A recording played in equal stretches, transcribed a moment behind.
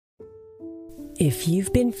If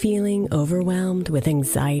you've been feeling overwhelmed with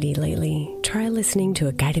anxiety lately, try listening to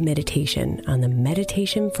a guided meditation on the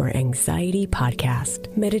Meditation for Anxiety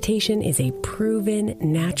podcast. Meditation is a proven,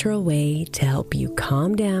 natural way to help you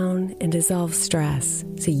calm down and dissolve stress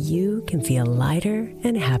so you can feel lighter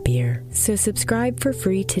and happier. So subscribe for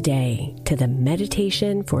free today to the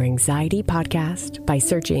Meditation for Anxiety podcast by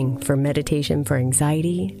searching for Meditation for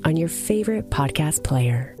Anxiety on your favorite podcast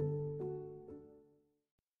player.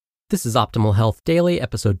 This is Optimal Health Daily,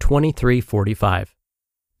 episode 2345.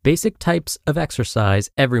 Basic Types of Exercise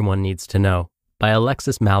Everyone Needs to Know by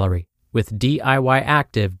Alexis Mallery with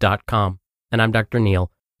DIYactive.com. And I'm Dr. Neil,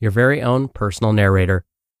 your very own personal narrator.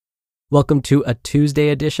 Welcome to a Tuesday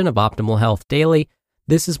edition of Optimal Health Daily.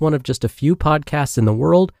 This is one of just a few podcasts in the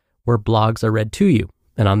world where blogs are read to you.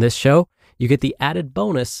 And on this show, you get the added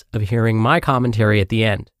bonus of hearing my commentary at the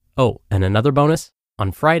end. Oh, and another bonus,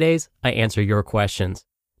 on Fridays, I answer your questions.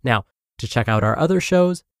 Now, to check out our other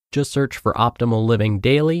shows, just search for Optimal Living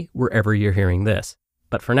Daily wherever you're hearing this.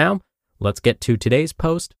 But for now, let's get to today's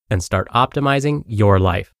post and start optimizing your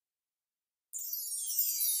life.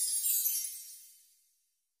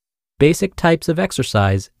 Basic Types of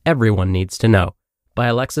Exercise Everyone Needs to Know by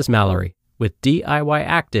Alexis Mallery with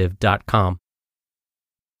DIYactive.com.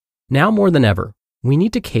 Now more than ever, we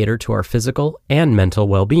need to cater to our physical and mental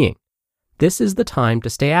well-being. This is the time to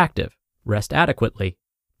stay active, rest adequately,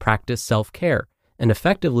 practice self-care, and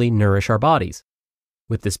effectively nourish our bodies.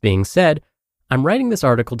 With this being said, I'm writing this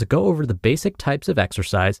article to go over the basic types of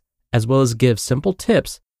exercise as well as give simple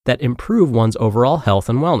tips that improve one's overall health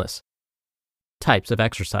and wellness. Types of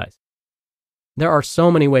exercise. There are so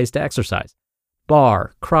many ways to exercise: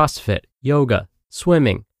 bar, CrossFit, yoga,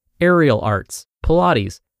 swimming, aerial arts,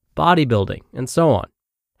 Pilates, bodybuilding, and so on.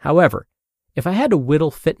 However, if I had to whittle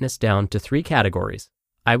fitness down to 3 categories,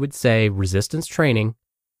 I would say resistance training,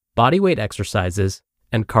 bodyweight exercises,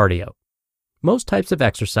 and cardio. Most types of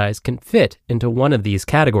exercise can fit into one of these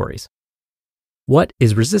categories. What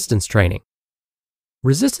is resistance training?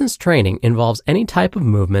 Resistance training involves any type of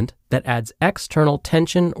movement that adds external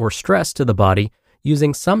tension or stress to the body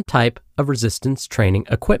using some type of resistance training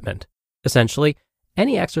equipment. Essentially,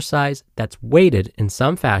 any exercise that's weighted in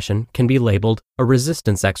some fashion can be labeled a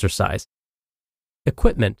resistance exercise.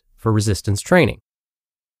 Equipment for resistance training.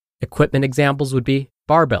 Equipment examples would be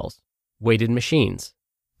barbells, weighted machines,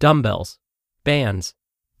 dumbbells, bands,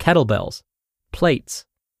 kettlebells, plates,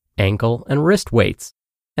 ankle and wrist weights,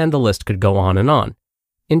 and the list could go on and on.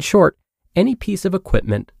 In short, any piece of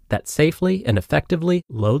equipment that safely and effectively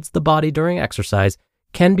loads the body during exercise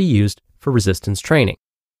can be used for resistance training.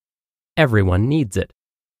 Everyone needs it.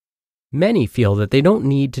 Many feel that they don't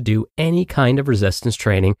need to do any kind of resistance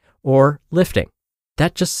training or lifting.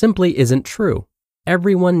 That just simply isn't true.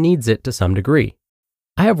 Everyone needs it to some degree.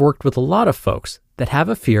 I have worked with a lot of folks that have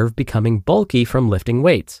a fear of becoming bulky from lifting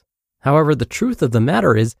weights. However, the truth of the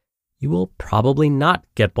matter is you will probably not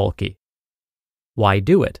get bulky. Why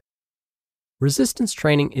do it? Resistance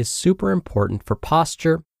training is super important for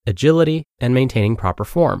posture, agility, and maintaining proper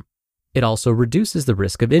form. It also reduces the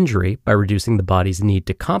risk of injury by reducing the body's need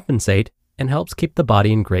to compensate and helps keep the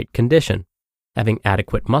body in great condition. Having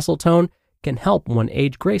adequate muscle tone can help one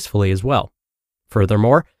age gracefully as well.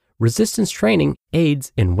 Furthermore, resistance training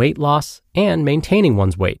aids in weight loss and maintaining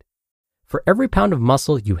one's weight. For every pound of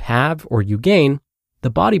muscle you have or you gain,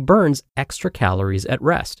 the body burns extra calories at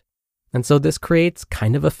rest. And so this creates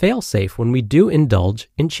kind of a fail-safe when we do indulge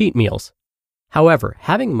in cheat meals. However,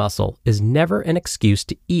 having muscle is never an excuse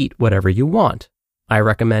to eat whatever you want. I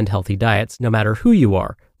recommend healthy diets no matter who you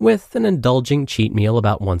are, with an indulging cheat meal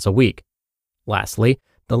about once a week. Lastly,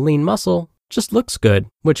 the lean muscle just looks good,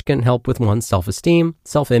 which can help with one's self-esteem,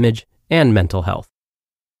 self-image, and mental health.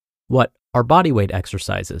 What are bodyweight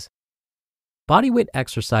exercises? Bodyweight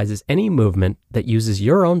exercise is any movement that uses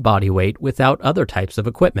your own body weight without other types of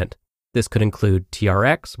equipment. This could include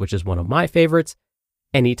TRX, which is one of my favorites,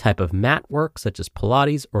 any type of mat work such as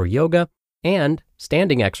Pilates or yoga, and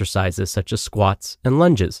standing exercises such as squats and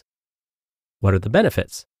lunges. What are the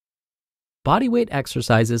benefits? Bodyweight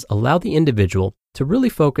exercises allow the individual to really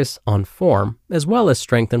focus on form as well as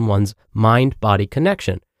strengthen one's mind-body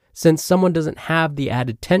connection, since someone doesn't have the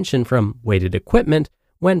added tension from weighted equipment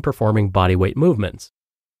when performing bodyweight movements.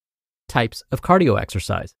 Types of cardio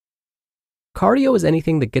exercise. Cardio is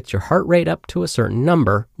anything that gets your heart rate up to a certain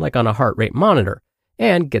number, like on a heart rate monitor,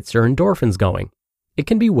 and gets your endorphins going. It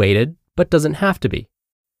can be weighted, but doesn't have to be.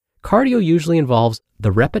 Cardio usually involves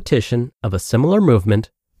the repetition of a similar movement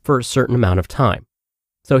for a certain amount of time.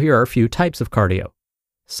 So here are a few types of cardio: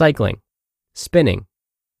 cycling, spinning,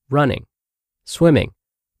 running, swimming,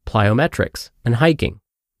 plyometrics, and hiking,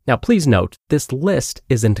 Now, please note, this list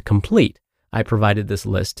isn't complete. I provided this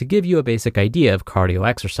list to give you a basic idea of cardio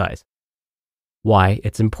exercise. Why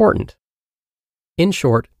it's important. In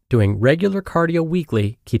short, doing regular cardio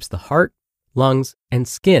weekly keeps the heart, lungs, and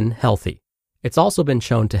skin healthy. It's also been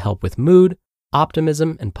shown to help with mood,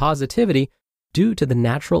 optimism, and positivity due to the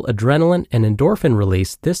natural adrenaline and endorphin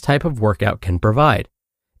release this type of workout can provide.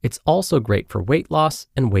 It's also great for weight loss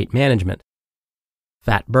and weight management.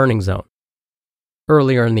 Fat burning zone.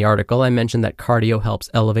 Earlier in the article, I mentioned that cardio helps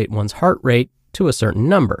elevate one's heart rate to a certain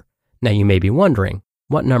number. Now you may be wondering,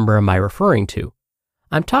 what number am I referring to?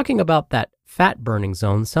 I'm talking about that fat burning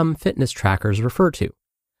zone some fitness trackers refer to.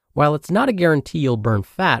 While it's not a guarantee you'll burn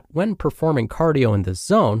fat when performing cardio in this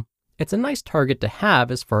zone, it's a nice target to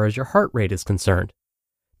have as far as your heart rate is concerned.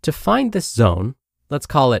 To find this zone, let's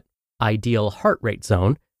call it ideal heart rate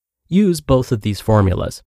zone, use both of these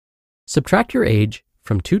formulas. Subtract your age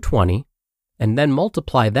from 220 and then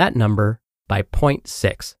multiply that number by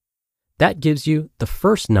 0.6. That gives you the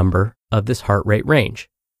first number of this heart rate range.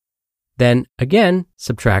 Then again,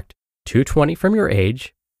 subtract 220 from your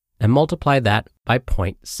age and multiply that by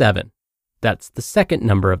 0.7. That's the second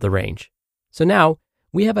number of the range. So now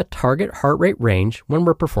we have a target heart rate range when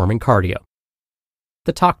we're performing cardio.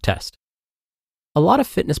 The talk test. A lot of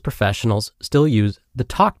fitness professionals still use the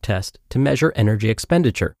talk test to measure energy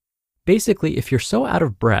expenditure. Basically, if you're so out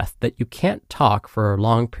of breath that you can't talk for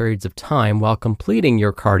long periods of time while completing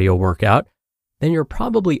your cardio workout, then you're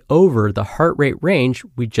probably over the heart rate range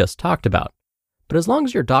we just talked about. But as long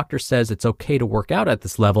as your doctor says it's okay to work out at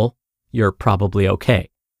this level, you're probably okay.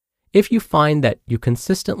 If you find that you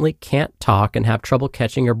consistently can't talk and have trouble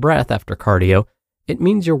catching your breath after cardio, it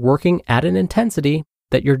means you're working at an intensity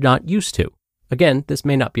that you're not used to. Again, this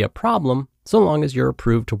may not be a problem so long as you're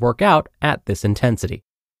approved to work out at this intensity.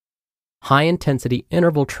 High-intensity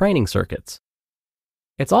interval training circuits.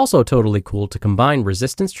 It's also totally cool to combine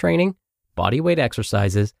resistance training, body weight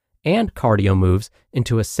exercises, and cardio moves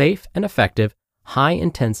into a safe and effective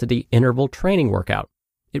high-intensity interval training workout.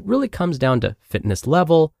 It really comes down to fitness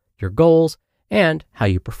level, your goals, and how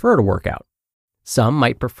you prefer to work out. Some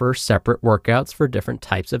might prefer separate workouts for different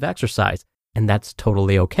types of exercise, and that's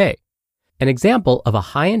totally okay. An example of a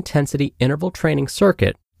high-intensity interval training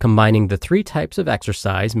circuit combining the three types of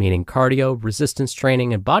exercise, meaning cardio, resistance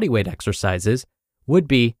training, and body weight exercises, would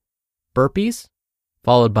be burpees,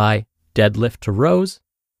 followed by deadlift to rows,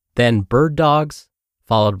 then bird dogs,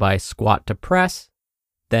 followed by squat to press,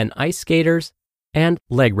 then ice skaters, and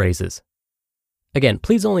leg raises. Again,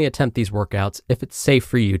 please only attempt these workouts if it's safe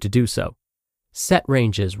for you to do so. Set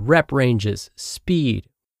ranges, rep ranges, speed,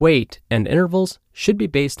 weight, and intervals should be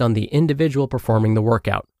based on the individual performing the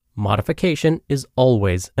workout. Modification is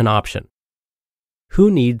always an option.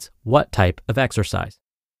 Who needs what type of exercise?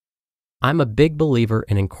 I'm a big believer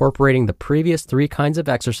in incorporating the previous three kinds of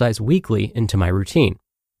exercise weekly into my routine.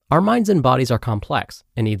 Our minds and bodies are complex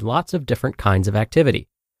and need lots of different kinds of activity.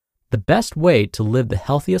 The best way to live the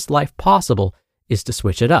healthiest life possible is to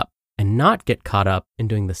switch it up and not get caught up in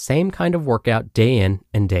doing the same kind of workout day in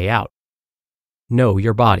and day out. Know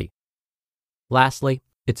your body. Lastly,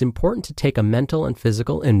 it's important to take a mental and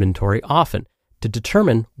physical inventory often to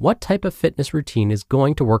determine what type of fitness routine is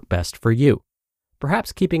going to work best for you.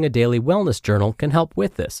 Perhaps keeping a daily wellness journal can help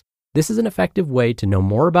with this. This is an effective way to know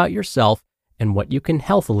more about yourself and what you can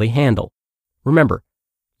healthily handle. Remember,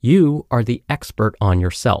 you are the expert on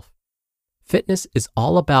yourself. Fitness is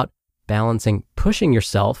all about balancing pushing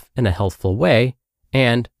yourself in a healthful way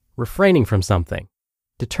and refraining from something.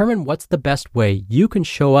 Determine what's the best way you can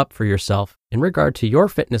show up for yourself in regard to your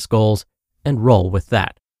fitness goals and roll with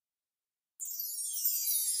that.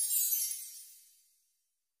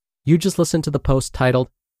 You just listened to the post titled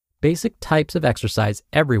Basic Types of Exercise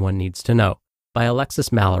Everyone Needs to Know by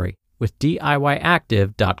Alexis Mallery with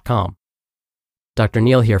DIYactive.com. Dr.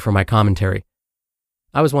 Neil here for my commentary.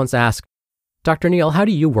 I was once asked, Dr. Neil, how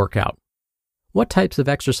do you work out? What types of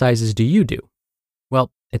exercises do you do?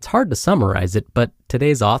 Well, it's hard to summarize it, but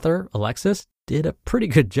today's author, Alexis, did a pretty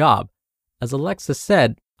good job. As Alexis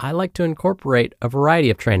said, I like to incorporate a variety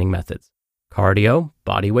of training methods. Cardio,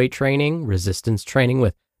 body weight training, resistance training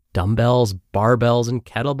with dumbbells, barbells, and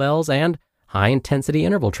kettlebells, and high-intensity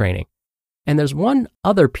interval training. And there's one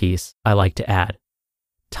other piece I like to add.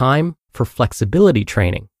 Time for flexibility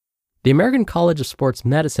training. The American College of Sports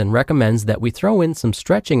Medicine recommends that we throw in some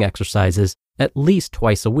stretching exercises at least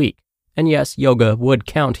twice a week. And yes, yoga would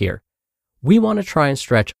count here. We want to try and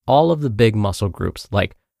stretch all of the big muscle groups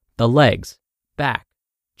like the legs, back,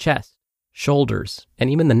 chest, shoulders, and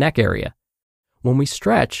even the neck area. When we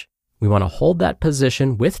stretch, we want to hold that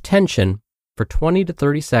position with tension for 20 to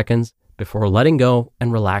 30 seconds before letting go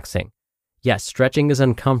and relaxing. Yes, stretching is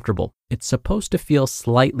uncomfortable. It's supposed to feel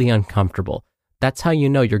slightly uncomfortable. That's how you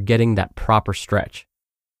know you're getting that proper stretch.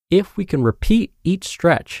 If we can repeat each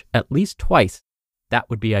stretch at least twice,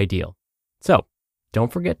 that would be ideal. So,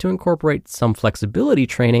 don't forget to incorporate some flexibility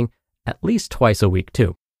training at least twice a week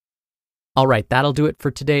too. All right, that'll do it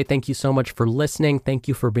for today. Thank you so much for listening. Thank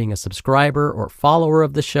you for being a subscriber or follower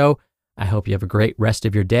of the show. I hope you have a great rest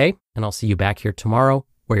of your day, and I'll see you back here tomorrow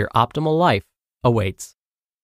where your optimal life awaits.